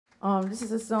This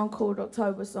is a song called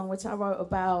October Song, which I wrote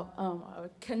about a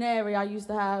canary I used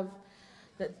to have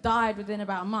that died within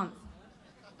about a month.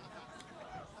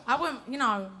 I wouldn't, you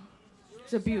know,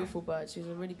 it's a beautiful bird. She was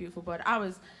a really beautiful bird. I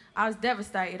was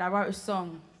devastated. I wrote a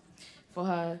song for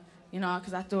her, you know,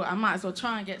 because I thought I might as well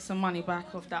try and get some money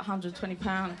back off that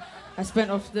 £120 I spent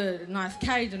off the nice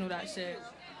cage and all that shit.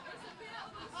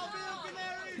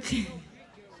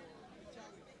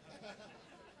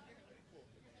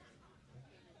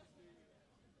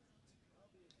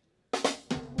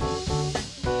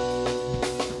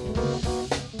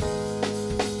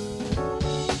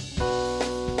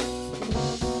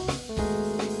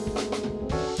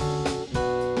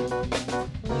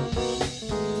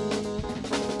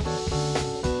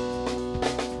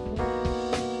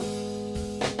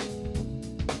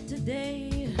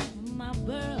 Today, my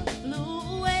bird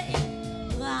flew away,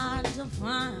 tried to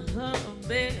find her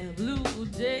big blue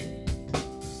day.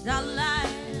 Starlight,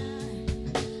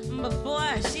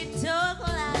 before she took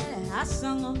light, I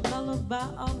sung a lullaby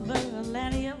of her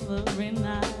every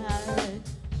night.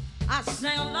 I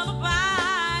sang a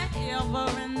lullaby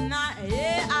every night.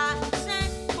 Yeah, I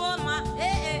sang for my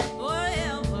for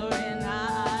every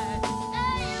night.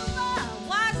 Hey,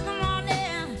 watch the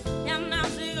morning, and now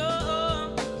she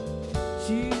goes.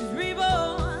 She's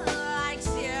reborn like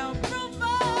silver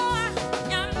born,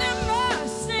 and in the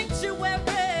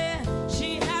sanctuary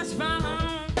she has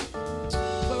found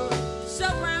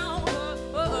surround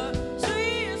her.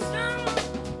 She is strong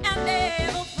and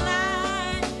able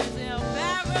flies in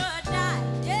paradise.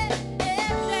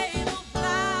 Yeah, able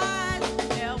flies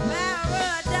in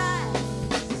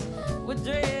paradise. With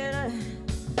dread,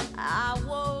 I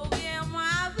woke in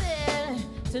my bed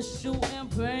to shoot and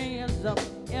prayers up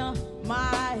in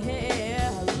my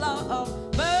head.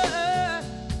 Love bird,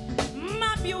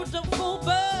 my beautiful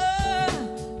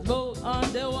bird, go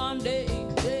under one day,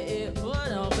 it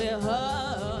gonna be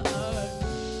her.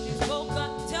 She spoke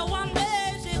until one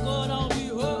day she gonna be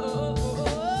her.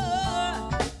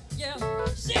 Yeah,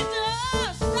 she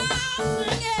just stopped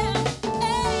singing.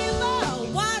 Ava,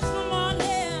 watch the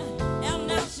morning, and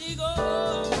now she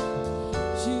goes.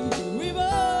 She's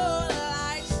reborn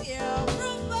like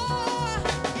silver born,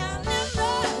 and in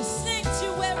the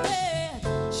sanctuary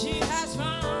she has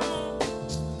found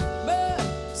birds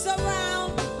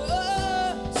surround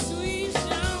her, sweet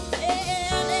sound,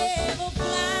 and able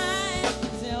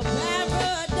flies in paradise.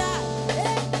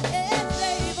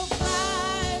 Able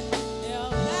flies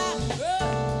in paradise.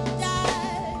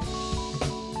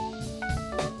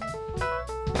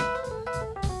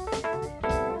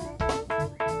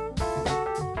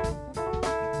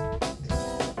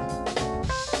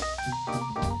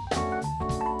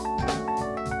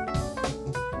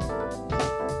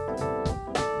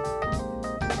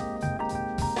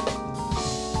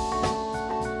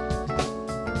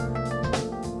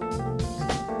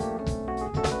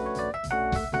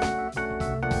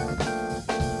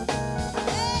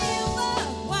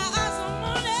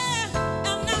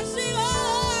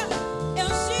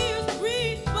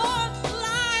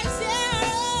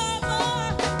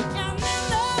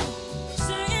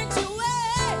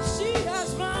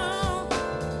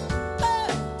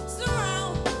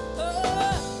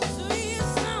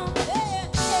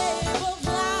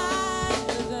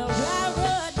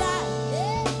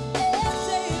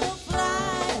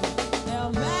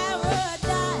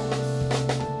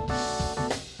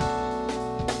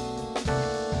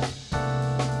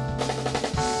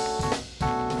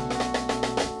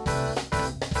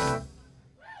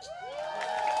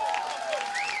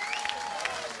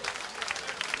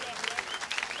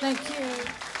 Thank you.